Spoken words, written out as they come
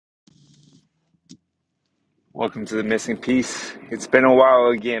Welcome to the missing piece. It's been a while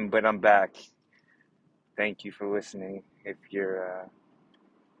again, but I'm back. Thank you for listening. If you're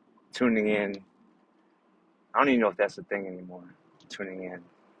tuning in, I don't even know if that's a thing anymore, tuning in.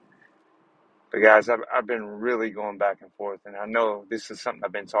 But guys, I've been really going back and forth, and I know this is something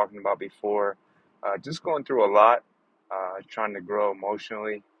I've been talking about before. Just going through a lot, trying to grow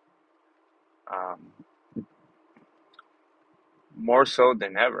emotionally, um, more so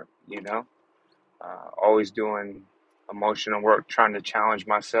than ever. Always doing emotional work, trying to challenge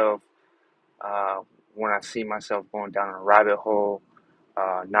myself uh, when I see myself going down a rabbit hole,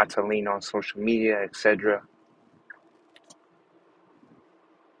 not to lean on social media, etc.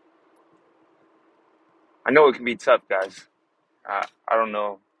 I know it can be tough, guys. I don't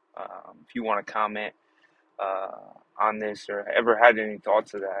know if you want to comment uh, on this or ever had any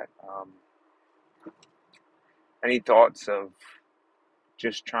thoughts of that. Any thoughts of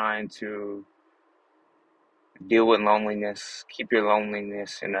just trying to deal with loneliness, keep your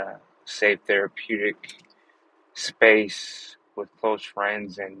loneliness in a safe, therapeutic space with close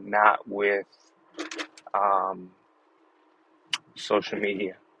friends and not with um, social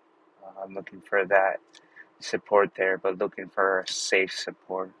media. I'm looking for that support there, but looking for safe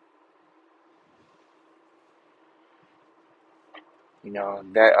support.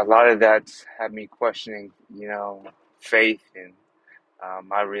 That a lot of that's had me questioning, faith and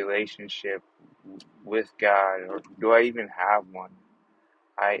my relationship with God, or do I even have one?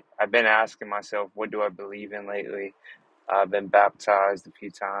 I've been asking myself, what do I believe in lately? I've been baptized a few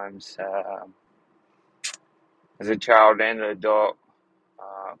times as a child and an adult,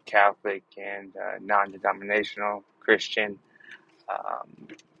 Catholic and non-denominational Christian. Um,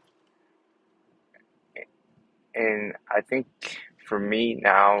 And I think for me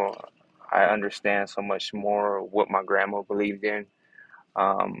now, I understand so much more what my grandma believed in.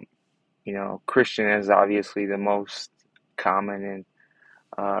 Um, Christian is obviously the most common in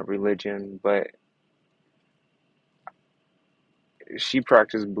religion, but she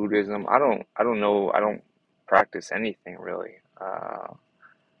practiced Buddhism. I don't know. I don't practice anything really. I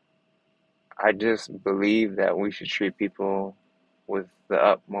just believe that we should treat people with the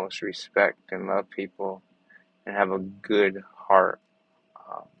utmost respect and love people and have a good heart.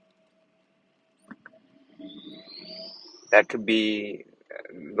 Um, that could be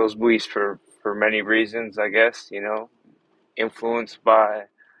those beliefs for many reasons, I guess, influenced by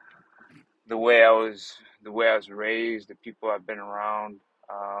the way I was the way I was raised, the people I've been around.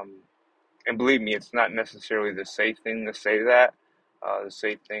 Um, and believe me, it's not necessarily the safe thing to say that. The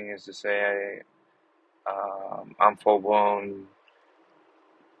safe thing is to say I'm full blown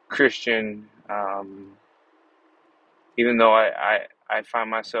Christian, even though I find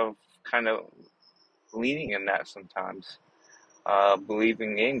myself kind of leaning in that sometimes.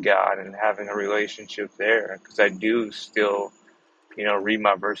 Believing in God and having a relationship there, because I do still, read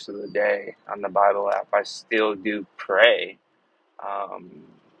my verse of the day on the Bible app. I still do pray. Um,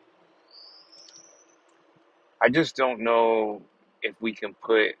 I just don't know if we can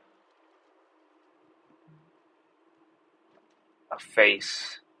put a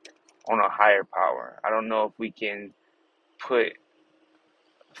face on a higher power. I don't know if we can put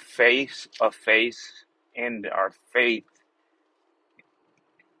a face and our faith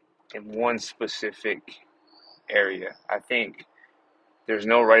in one specific area. I think there's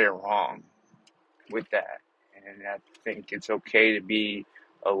no right or wrong with that. And I think it's okay to be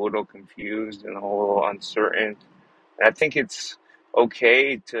a little confused and a little uncertain. And I think it's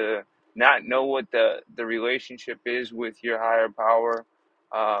okay to not know what the relationship is with your higher power,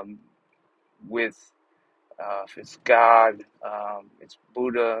 um, with if it's God, it's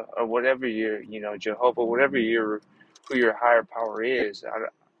Buddha, or whatever Jehovah, whatever who your higher power is.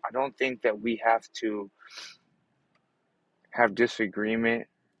 I don't think that we have to have disagreement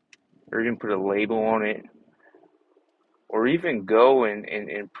or even put a label on it or even go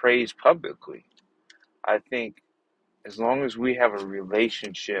and praise publicly. I think as long as we have a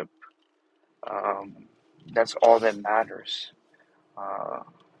relationship, um, that's all that matters. Uh,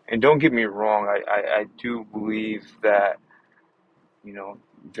 and don't get me wrong, I do believe that, you know,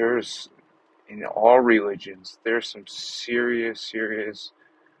 there's in all religions, there's some serious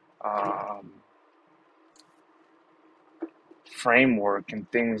um, framework and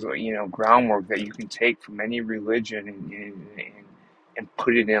things, groundwork that you can take from any religion and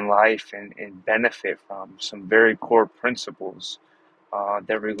put it in life and benefit from some very core principles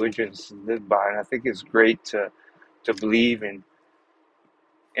that religions live by. And I think it's great to believe in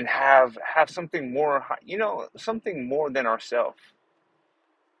and have something more, something more than ourselves.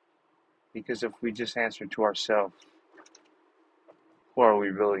 Because if we just answer to ourselves, who are we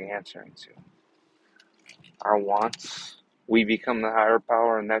really answering to? our wants. We become the higher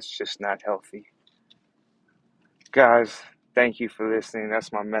power, and that's just not healthy. Guys, thank you for listening.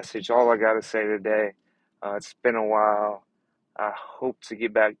 That's my message. All I got to say today. It's been a while. I hope to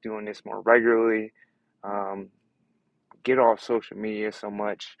get back doing this more regularly. Um, get off social media so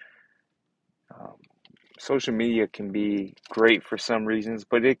much. Um, Social media can be great for some reasons,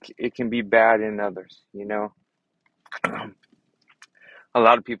 but it can be bad in others, you know. A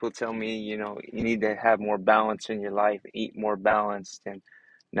lot of people tell me, you need to have more balance in your life, eat more balanced, and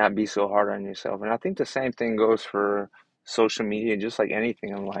not be so hard on yourself. And I think the same thing goes for social media, just like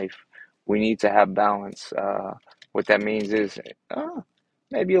anything in life. We need to have balance. What that means is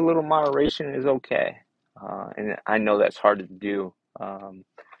maybe a little moderation is okay. And I know that's hard to do.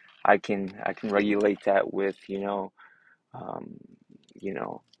 I can regulate that with, um,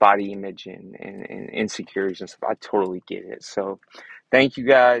 body image and insecurities and stuff. I totally get it. So thank you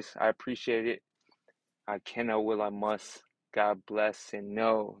guys. I appreciate it. I can, I will, I must. God bless and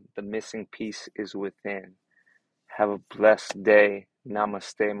know the missing piece is within. Have a blessed day.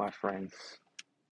 Namaste, my friends.